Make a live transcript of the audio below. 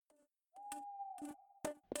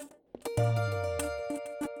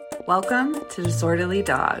Welcome to Disorderly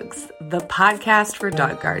Dogs, the podcast for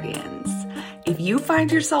dog guardians. If you find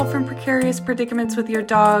yourself in precarious predicaments with your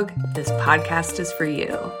dog, this podcast is for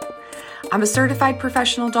you. I'm a certified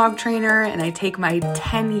professional dog trainer, and I take my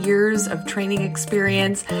 10 years of training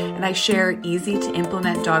experience and I share easy to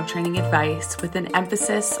implement dog training advice with an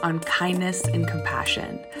emphasis on kindness and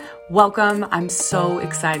compassion. Welcome. I'm so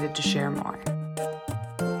excited to share more.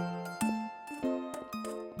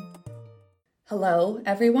 Hello,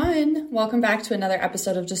 everyone. Welcome back to another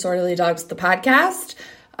episode of Disorderly Dogs, the podcast.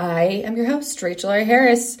 I am your host, Rachel R.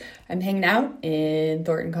 Harris. I'm hanging out in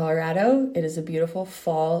Thornton, Colorado. It is a beautiful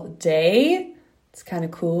fall day. It's kind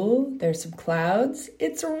of cool. There's some clouds.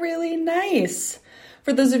 It's really nice.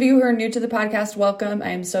 For those of you who are new to the podcast, welcome. I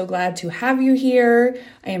am so glad to have you here.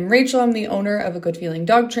 I am Rachel. I'm the owner of A Good Feeling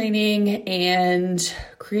Dog Training and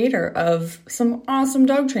creator of some awesome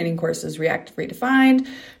dog training courses, Reactive Redefined,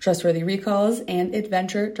 Trustworthy Recalls, and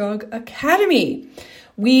Adventure Dog Academy.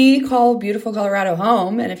 We call beautiful Colorado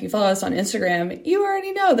home, and if you follow us on Instagram, you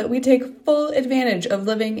already know that we take full advantage of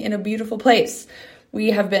living in a beautiful place. We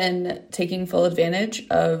have been taking full advantage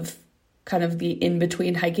of kind of the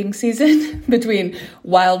in-between hiking season between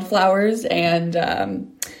wildflowers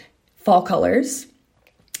and fall colors.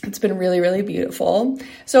 It's been really, really beautiful.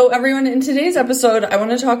 So everyone, in today's episode, I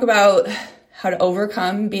want to talk about how to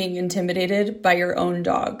overcome being intimidated by your own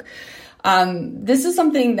dog. This is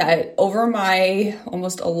something that over my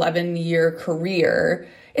almost 11-year career,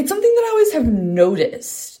 it's something that I always have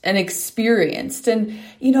noticed and experienced. And,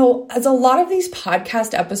 you know, as a lot of these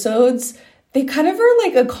podcast episodes, they kind of are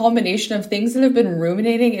like a culmination of things that have been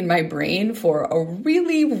ruminating in my brain for a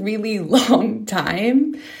really, really long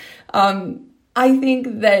time. I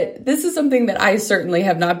think that this is something that I certainly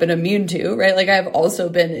have not been immune to, right? Like I've also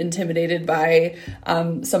been intimidated by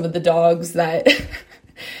some of the dogs that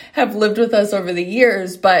have lived with us over the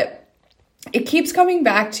years, but it keeps coming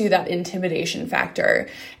back to that intimidation factor.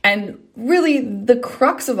 And really the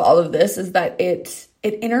crux of all of this is that it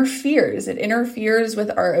interferes. It interferes with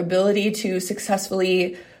our ability to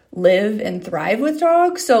successfully live and thrive with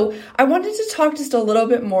dogs. So I wanted to talk just a little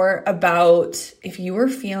bit more about if you were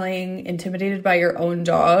feeling intimidated by your own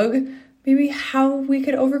dog, maybe how we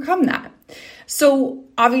could overcome that. So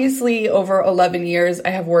obviously over 11 years, I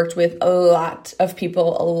have worked with a lot of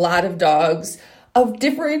people, a lot of dogs of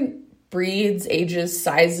different breeds, ages,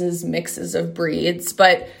 sizes, mixes of breeds.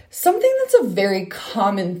 But something that's a very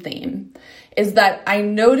common theme is that I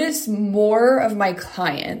notice more of my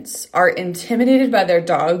clients are intimidated by their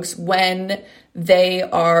dogs when they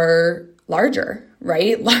are larger,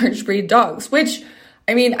 right? Large breed dogs, which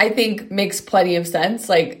I mean, I think makes plenty of sense.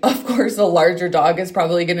 Like, of course, a larger dog is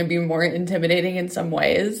probably going to be more intimidating in some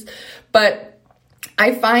ways. But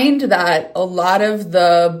I find that a lot of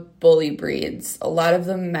the bully breeds, a lot of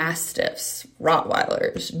the Mastiffs,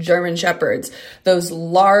 Rottweilers, German Shepherds, those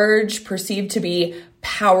large, perceived to be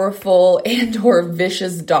powerful and or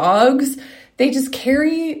vicious dogs, they just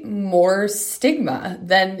carry more stigma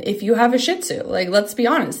than if you have a Shih Tzu. Like, let's be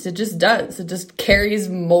honest, it just does. It just carries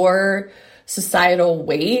more societal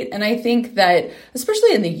weight. And I think that,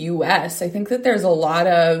 especially in the US, I think that there's a lot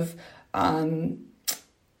of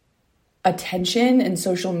attention and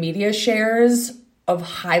social media shares of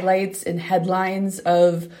highlights and headlines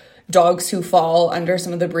of dogs who fall under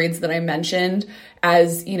some of the breeds that I mentioned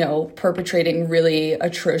as, you know, perpetrating really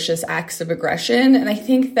atrocious acts of aggression. And I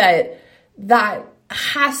think that that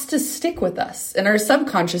has to stick with us in our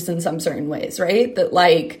subconscious in some certain ways, right? That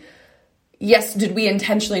like, yes, did we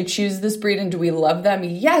intentionally choose this breed and do we love them?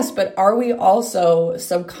 Yes, but are we also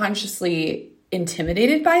subconsciously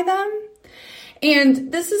intimidated by them?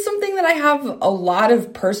 And this is something that I have a lot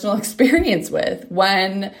of personal experience with.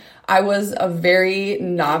 When I was a very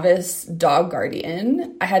novice dog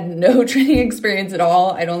guardian, I had no training experience at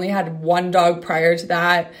all. I'd only had one dog prior to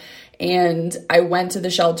that. And I went to the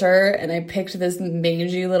shelter and I picked this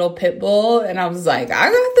mangy little pit bull and I was like, I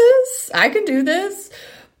got this. I can do this.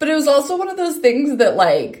 But it was also one of those things that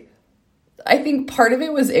like, I think part of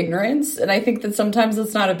it was ignorance. And I think that sometimes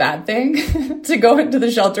it's not a bad thing to go into the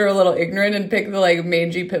shelter a little ignorant and pick the like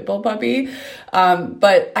mangy pit bull puppy.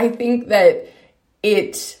 But I think that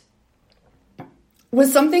it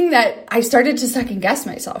was something that I started to second guess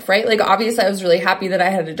myself, right? Like obviously I was really happy that I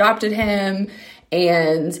had adopted him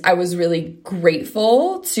and I was really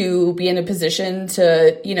grateful to be in a position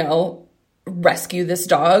to, you know, rescue this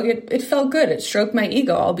dog. It felt good. It stroked my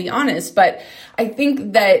ego, I'll be honest. But I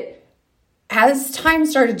think that as time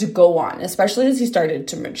started to go on, especially as he started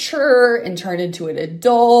to mature and turn into an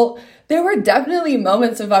adult, there were definitely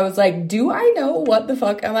moments of I was like, do I know what the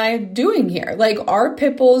fuck am I doing here? Like, are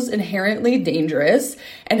pit bulls inherently dangerous?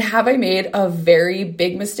 And have I made a very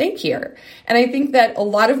big mistake here? And I think that a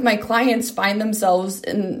lot of my clients find themselves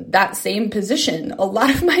in that same position. A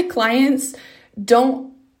lot of my clients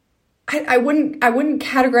I wouldn't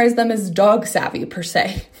categorize them as dog savvy per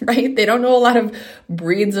se, right? They don't know a lot of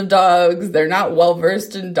breeds of dogs. They're not well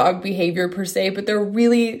versed in dog behavior per se, but they're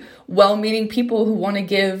really well-meaning people who want to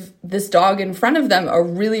give this dog in front of them a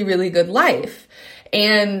really, really good life.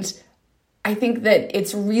 And I think that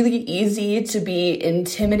it's really easy to be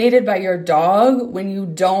intimidated by your dog when you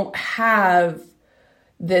don't have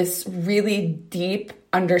this really deep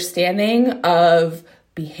understanding of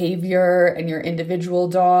behavior and your individual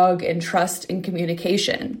dog and trust and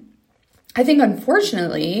communication. I think,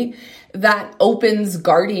 unfortunately, that opens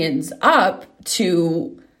guardians up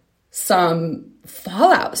to some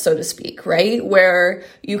fallout, so to speak, right? Where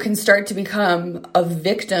you can start to become a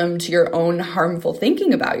victim to your own harmful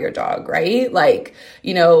thinking about your dog, right? Like,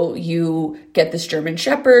 you get this German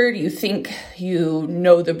Shepherd, you think you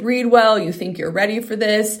know the breed well, you think you're ready for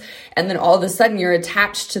this, and then all of a sudden you're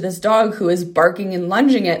attached to this dog who is barking and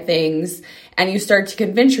lunging at things, and you start to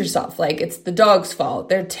convince yourself, like, it's the dog's fault,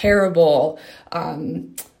 they're terrible,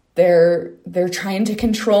 they're trying to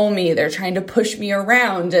control me, they're trying to push me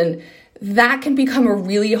around, and that can become a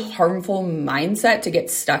really harmful mindset to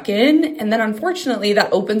get stuck in. And then unfortunately,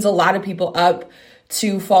 that opens a lot of people up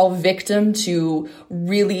to fall victim to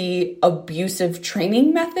really abusive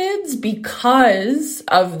training methods because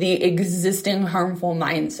of the existing harmful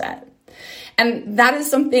mindset. And that is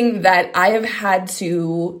something that I have had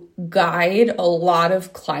to guide a lot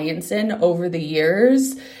of clients in over the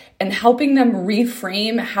years, and helping them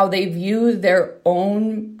reframe how they view their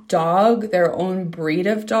own dog, their own breed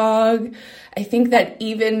of dog. I think that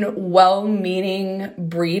even well-meaning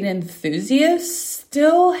breed enthusiasts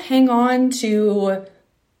still hang on to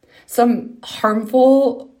some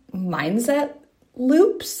harmful mindset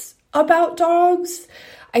loops about dogs.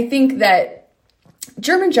 I think that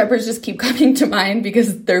German Shepherds just keep coming to mind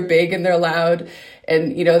because they're big and they're loud,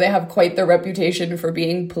 and, they have quite the reputation for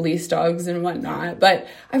being police dogs and whatnot. But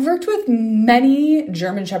I've worked with many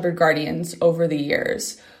German Shepherd guardians over the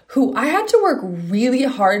years who I had to work really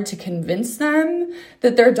hard to convince them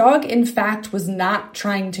that their dog, in fact, was not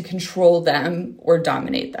trying to control them or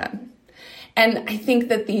dominate them. And I think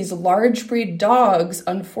that these large breed dogs,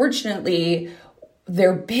 unfortunately,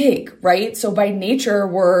 they're big, right? So by nature,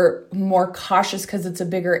 we're more cautious because it's a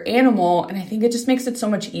bigger animal. And I think it just makes it so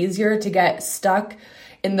much easier to get stuck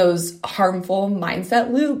in those harmful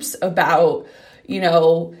mindset loops about,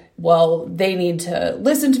 well, they need to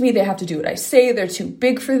listen to me. They have to do what I say. They're too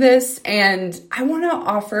big for this. And I want to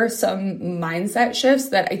offer some mindset shifts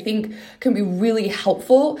that I think can be really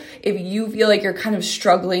helpful if you feel like you're kind of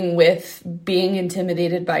struggling with being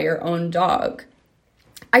intimidated by your own dog.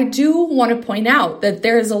 I do want to point out that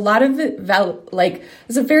there is a lot of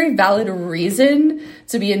there's a very valid reason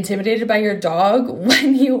to be intimidated by your dog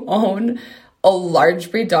when you own a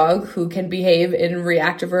large breed dog who can behave in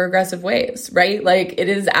reactive or aggressive ways, right? Like, it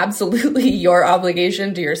is absolutely your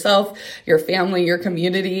obligation to yourself, your family, your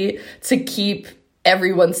community to keep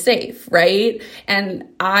everyone safe, right? And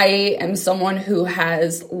I am someone who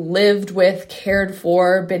has lived with, cared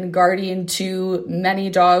for, been guardian to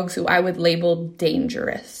many dogs who I would label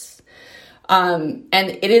dangerous. And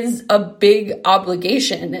it is a big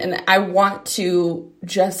obligation. And I want to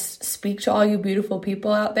just speak to all you beautiful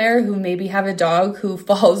people out there who maybe have a dog who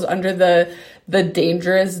falls under the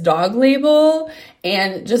dangerous dog label,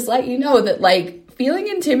 and just let you know that, like, feeling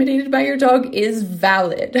intimidated by your dog is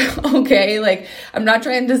valid, okay? Like, I'm not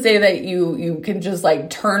trying to say that you can just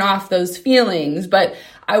turn off those feelings, but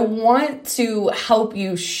I want to help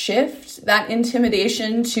you shift that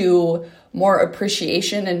intimidation to more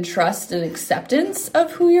appreciation and trust and acceptance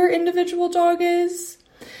of who your individual dog is.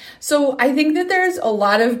 So I think that there's a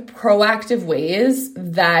lot of proactive ways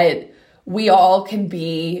that we all can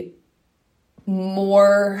be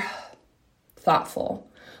more thoughtful,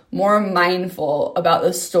 more mindful about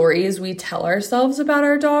the stories we tell ourselves about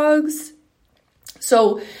our dogs.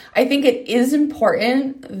 So I think it is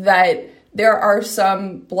important that there are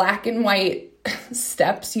some black and white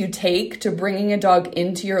steps you take to bringing a dog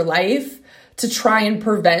into your life to try and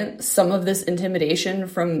prevent some of this intimidation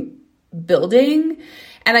from building.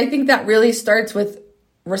 And I think that really starts with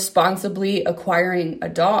responsibly acquiring a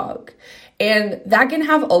dog. And that can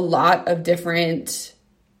have a lot of different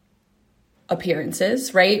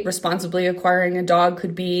appearances, right? Responsibly acquiring a dog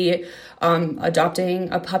could be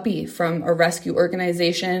adopting a puppy from a rescue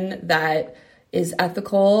organization that is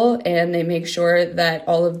ethical and they make sure that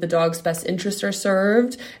all of the dog's best interests are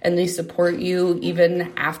served and they support you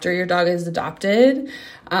even after your dog is adopted.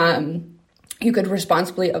 You could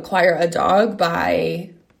responsibly acquire a dog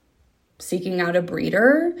by seeking out a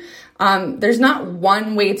breeder. There's not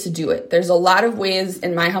one way to do it. There's a lot of ways,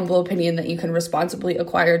 in my humble opinion, that you can responsibly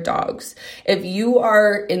acquire dogs. If you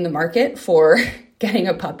are in the market for getting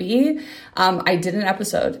a puppy, I did an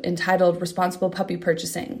episode entitled Responsible Puppy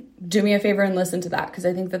Purchasing. Do me a favor and listen to that, because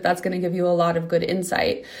I think that that's going to give you a lot of good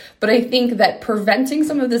insight. But I think that preventing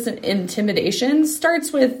some of this intimidation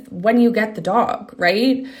starts with when you get the dog,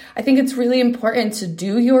 right? I think it's really important to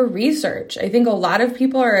do your research. I think a lot of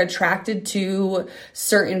people are attracted to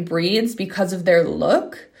certain breeds because of their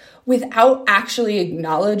look without actually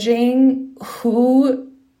acknowledging who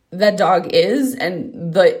that dog is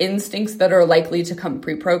and the instincts that are likely to come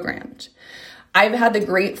pre-programmed. I've had the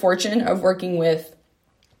great fortune of working with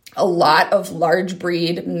a lot of large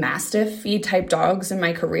breed Mastiff type dogs in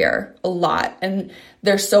my career, a lot, and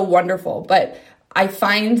they're so wonderful. But I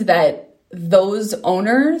find that those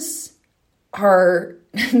owners are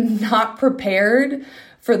not prepared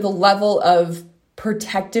for the level of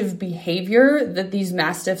protective behavior that these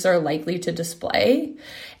Mastiffs are likely to display.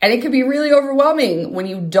 And it can be really overwhelming when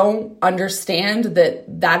you don't understand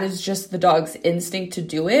that that is just the dog's instinct to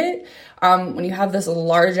do it. When you have this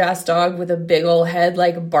large ass dog with a big old head,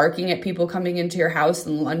 like barking at people coming into your house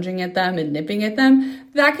and lunging at them and nipping at them,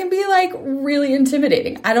 that can be like really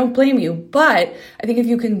intimidating. I don't blame you. But I think if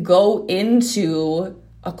you can go into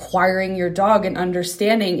acquiring your dog and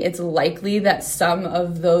understanding it's likely that some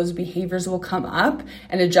of those behaviors will come up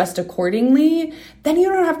and adjust accordingly, then you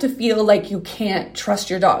don't have to feel like you can't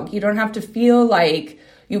trust your dog. You don't have to feel like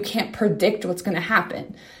you can't predict what's going to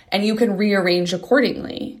happen, and you can rearrange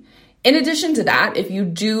accordingly. In addition to that, if you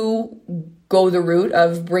do go the route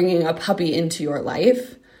of bringing a puppy into your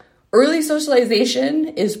life, early socialization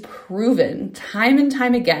is proven time and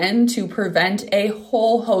time again to prevent a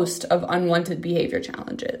whole host of unwanted behavior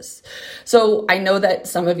challenges. So I know that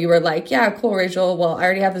some of you are like, yeah, cool, Rachel. Well, I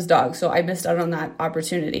already have this dog, so I missed out on that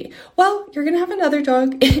opportunity. Well, you're going to have another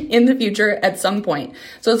dog in the future at some point.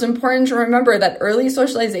 So it's important to remember that early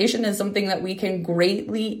socialization is something that we can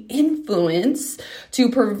greatly influence to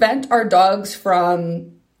prevent our dogs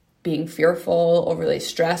from being fearful, overly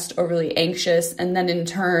stressed, overly anxious, and then in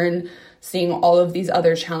turn, seeing all of these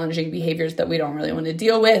other challenging behaviors that we don't really want to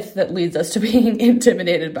deal with that leads us to being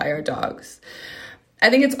intimidated by our dogs.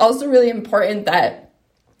 I think it's also really important that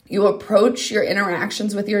you approach your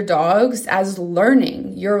interactions with your dogs as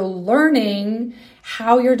learning. You're learning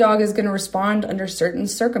how your dog is going to respond under certain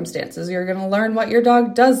circumstances. You're going to learn what your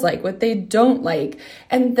dog does like, what they don't like.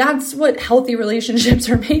 And that's what healthy relationships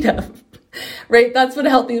are made of. Right? That's what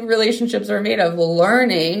healthy relationships are made of,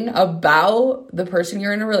 learning about the person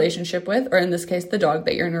you're in a relationship with, or in this case, the dog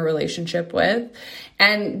that you're in a relationship with,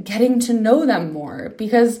 and getting to know them more.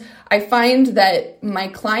 Because I find that my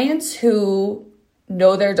clients who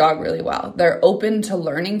know their dog really well, they're open to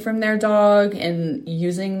learning from their dog and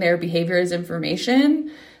using their behavior as information,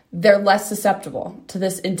 they're less susceptible to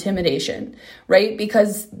this intimidation, right?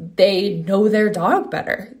 Because they know their dog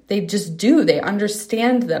better. They just do. They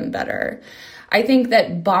understand them better. I think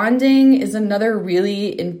that bonding is another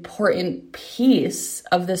really important piece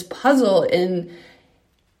of this puzzle in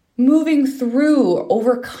moving through,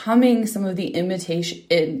 overcoming some of the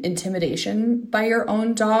intimidation by your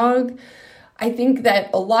own dog. I think that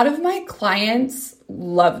a lot of my clients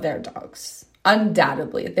love their dogs.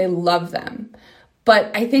 Undoubtedly, they love them.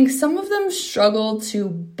 But I think some of them struggle to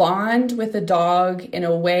bond with a dog in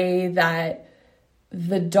a way that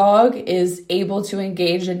the dog is able to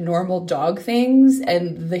engage in normal dog things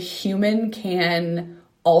and the human can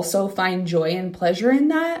also find joy and pleasure in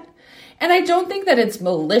that. And I don't think that it's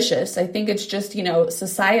malicious. I think it's just,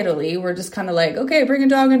 societally, we're just kind of like, okay, bring a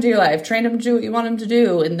dog into your life, train him to do what you want him to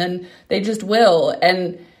do, and then they just will.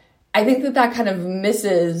 And I think that kind of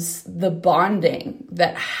misses the bonding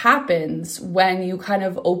that happens when you kind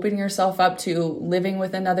of open yourself up to living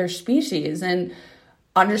with another species and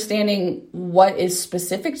understanding what is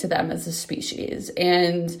specific to them as a species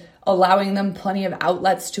and allowing them plenty of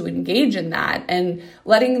outlets to engage in that and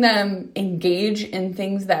letting them engage in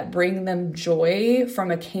things that bring them joy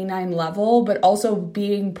from a canine level, but also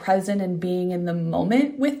being present and being in the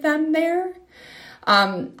moment with them there.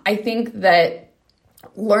 I think that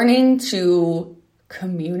learning to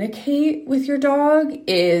communicate with your dog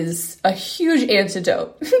is a huge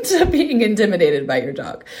antidote to being intimidated by your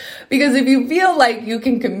dog. Because if you feel like you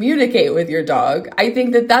can communicate with your dog, I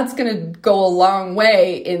think that that's going to go a long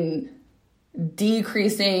way in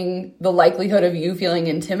decreasing the likelihood of you feeling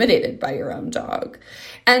intimidated by your own dog.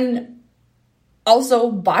 And also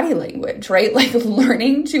body language, right? Like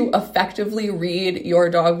learning to effectively read your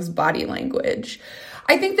dog's body language.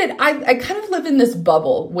 I think that I kind of live in this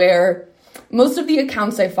bubble where most of the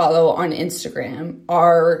accounts I follow on Instagram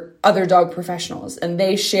are other dog professionals, and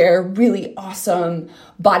they share really awesome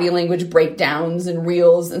body language breakdowns and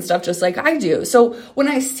reels and stuff just like I do. So when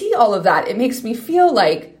I see all of that, it makes me feel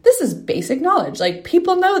like this is basic knowledge. Like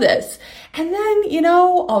people know this. And then,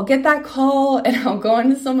 I'll get that call and I'll go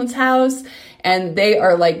into someone's house and they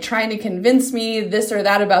are like trying to convince me this or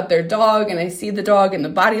that about their dog. And I see the dog and the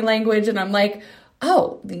body language and I'm like,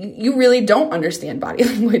 oh, you really don't understand body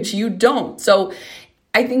language. You don't. So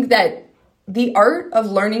I think that the art of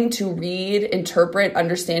learning to read, interpret,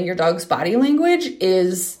 understand your dog's body language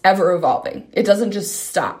is ever evolving. It doesn't just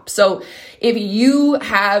stop. So if you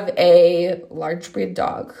have a large breed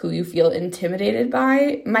dog who you feel intimidated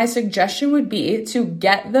by, my suggestion would be to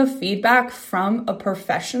get the feedback from a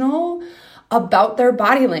professional about their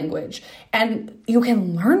body language, and you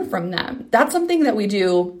can learn from them. That's something that we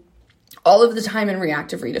do all of the time in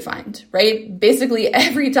Reactive Redefined, right? Basically,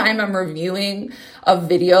 every time I'm reviewing a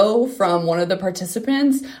video from one of the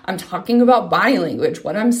participants, I'm talking about body language,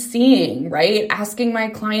 what I'm seeing, right? Asking my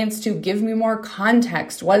clients to give me more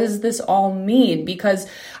context. What does this all mean? Because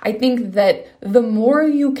I think that the more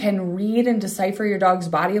you can read and decipher your dog's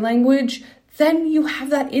body language, then you have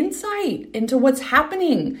that insight into what's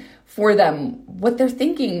happening for them, what they're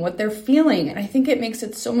thinking, what they're feeling. And I think it makes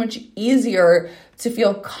it so much easier to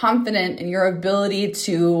feel confident in your ability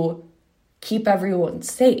to keep everyone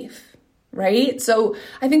safe, right? So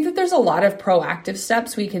I think that there's a lot of proactive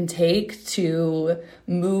steps we can take to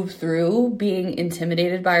move through being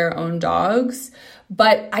intimidated by our own dogs.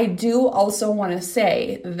 But I do also want to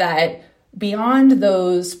say that beyond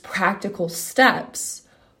those practical steps,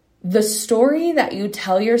 the story that you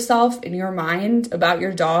tell yourself in your mind about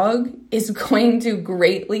your dog is going to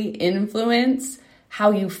greatly influence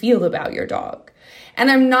how you feel about your dog.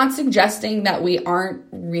 And I'm not suggesting that we aren't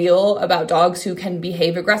real about dogs who can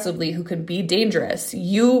behave aggressively, who can be dangerous.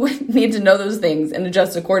 You need to know those things and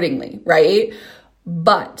adjust accordingly, right?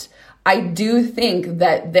 But I do think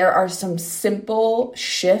that there are some simple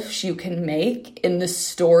shifts you can make in the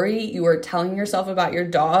story you are telling yourself about your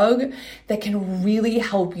dog that can really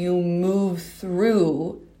help you move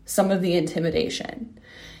through some of the intimidation.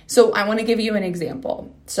 So I want to give you an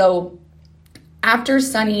example. So after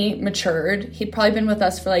Sunny matured, he'd probably been with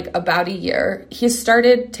us for like about a year. He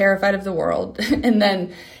started terrified of the world, and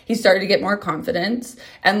then he started to get more confidence.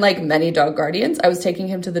 And like many dog guardians, I was taking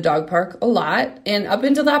him to the dog park a lot. And up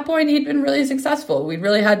until that point, he'd been really successful. We'd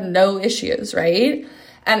really had no issues, right?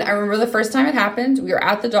 And I remember the first time it happened, we were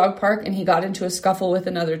at the dog park and he got into a scuffle with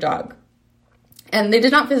another dog. And they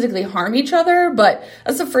did not physically harm each other, but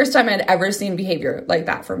that's the first time I'd ever seen behavior like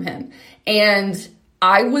that from him. And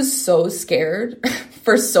I was so scared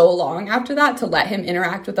for so long after that to let him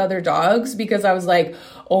interact with other dogs, because I was like,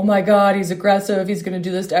 oh my God, he's aggressive. He's going to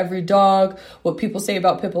do this to every dog. What people say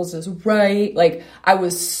about pit bulls is right. Like, I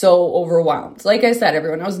was so overwhelmed. Like I said,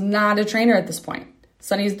 everyone, I was not a trainer at this point.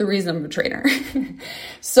 Sunny's the reason I'm a trainer.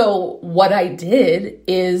 So what I did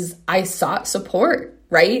is I sought support,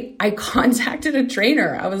 right? I contacted a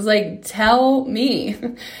trainer. I was like, tell me,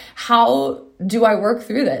 how do I work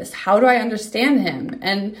through this? How do I understand him?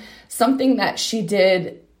 And something that she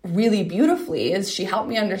did really beautifully is she helped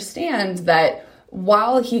me understand that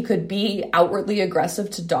while he could be outwardly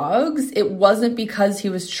aggressive to dogs, it wasn't because he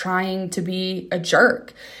was trying to be a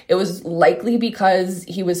jerk. It was likely because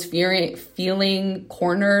he was feeling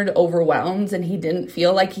cornered, overwhelmed, and he didn't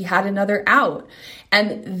feel like he had another out.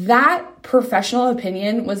 And that professional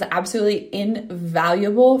opinion was absolutely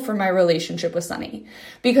invaluable for my relationship with Sunny.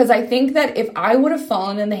 Because I think that if I would have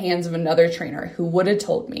fallen in the hands of another trainer who would have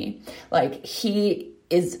told me, like, he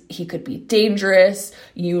could be dangerous,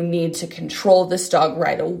 you need to control this dog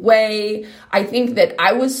right away, I think that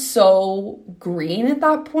I was so green at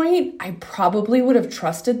that point, I probably would have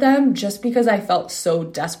trusted them just because I felt so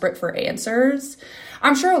desperate for answers.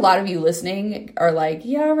 I'm sure a lot of you listening are like,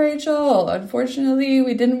 yeah, Rachel, unfortunately,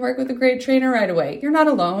 we didn't work with a great trainer right away. You're not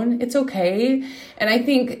alone. It's okay. And I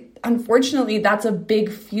think, unfortunately, that's a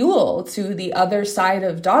big fuel to the other side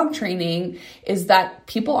of dog training, is that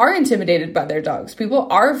people are intimidated by their dogs. People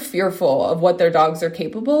are fearful of what their dogs are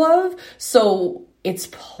capable of. So it's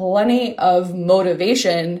plenty of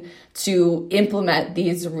motivation to implement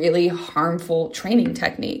these really harmful training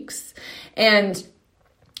techniques. And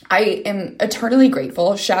I am eternally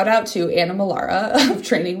grateful. Shout out to Anna Malara of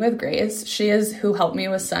Training with Grace. She is who helped me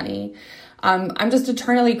with Sunny. I'm just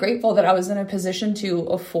eternally grateful that I was in a position to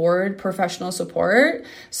afford professional support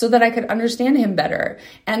so that I could understand him better.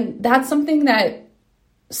 And that's something that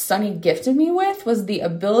Sunny gifted me with, was the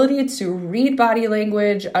ability to read body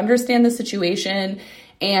language, understand the situation,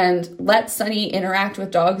 and let Sunny interact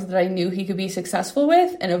with dogs that I knew he could be successful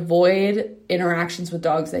with and avoid interactions with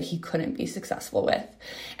dogs that he couldn't be successful with.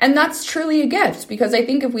 And that's truly a gift, because I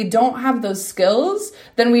think if we don't have those skills,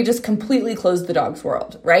 then we just completely close the dog's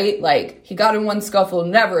world, right? Like, he got in one scuffle,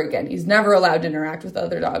 never again. He's never allowed to interact with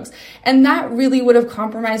other dogs. And that really would have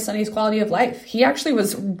compromised Sunny's quality of life. He actually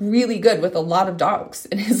was really good with a lot of dogs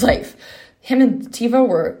in his life. Him and Tiva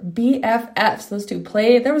were BFFs. Those two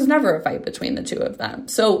played. There was never a fight between the two of them.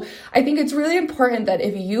 So I think it's really important that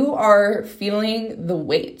if you are feeling the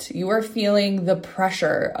weight, you are feeling the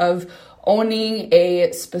pressure of owning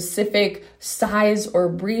a specific size or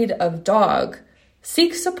breed of dog,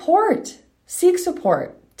 seek support. Seek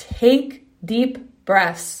support. Take deep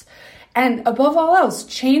breaths. And above all else,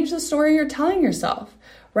 change the story you're telling yourself,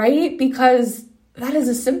 right? Because that is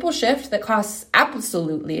a simple shift that costs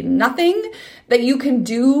absolutely nothing, that you can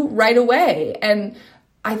do right away. And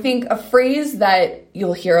I think a phrase that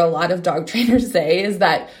you'll hear a lot of dog trainers say is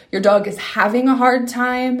that your dog is having a hard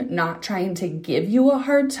time, not trying to give you a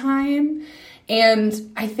hard time.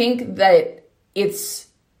 And I think that it's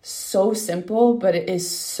so simple, but it is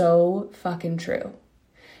so fucking true.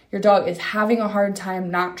 Your dog is having a hard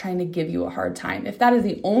time, not trying to give you a hard time. If that is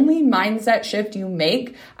the only mindset shift you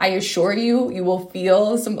make, I assure you, you will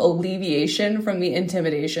feel some alleviation from the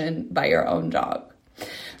intimidation by your own dog.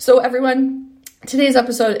 So everyone, today's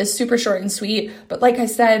episode is super short and sweet, but like I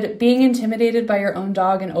said, being intimidated by your own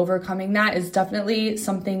dog and overcoming that is definitely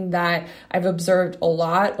something that I've observed a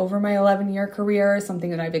lot over my 11-year career, something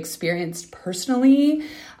that I've experienced personally.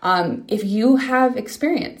 If you have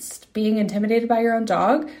experienced being intimidated by your own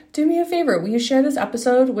dog, do me a favor. Will you share this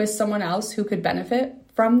episode with someone else who could benefit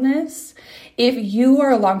from this? If you are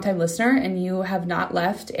a longtime listener and you have not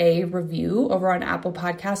left a review over on Apple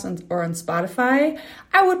Podcasts or on Spotify,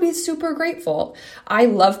 I would be super grateful. I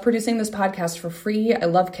love producing this podcast for free. I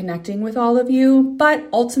love connecting with all of you, but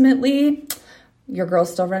ultimately, your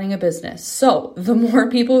girl's still running a business. So the more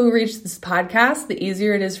people who reach this podcast, the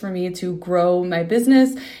easier it is for me to grow my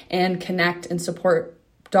business and connect and support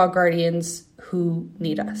dog guardians who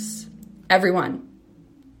need us. Everyone,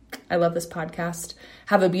 I love this podcast.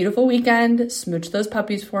 Have a beautiful weekend. Smooch those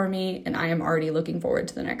puppies for me. And I am already looking forward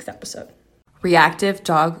to the next episode. Reactive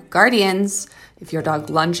dog guardians. If your dog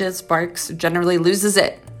lunges, barks, generally loses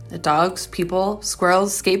it. The dogs, people,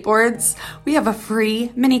 squirrels, skateboards, we have a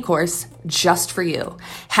free mini course just for you.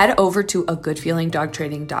 Head over to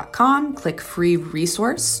agoodfeelingdogtraining.com, click free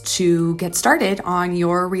resource to get started on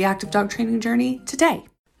your reactive dog training journey today.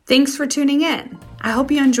 Thanks for tuning in. I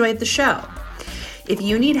hope you enjoyed the show. If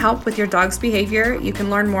you need help with your dog's behavior, you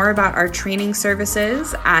can learn more about our training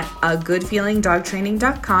services at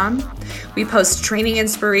agoodfeelingdogtraining.com. We post training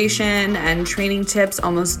inspiration and training tips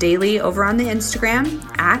almost daily over on the Instagram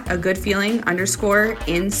at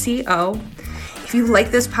agoodfeeling_NCO. If you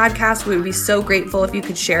like this podcast, we would be so grateful if you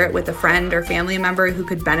could share it with a friend or family member who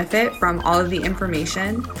could benefit from all of the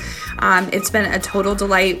information. It's been a total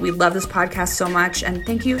delight. We love this podcast so much, and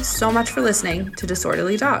thank you so much for listening to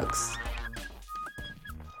Disorderly Dogs.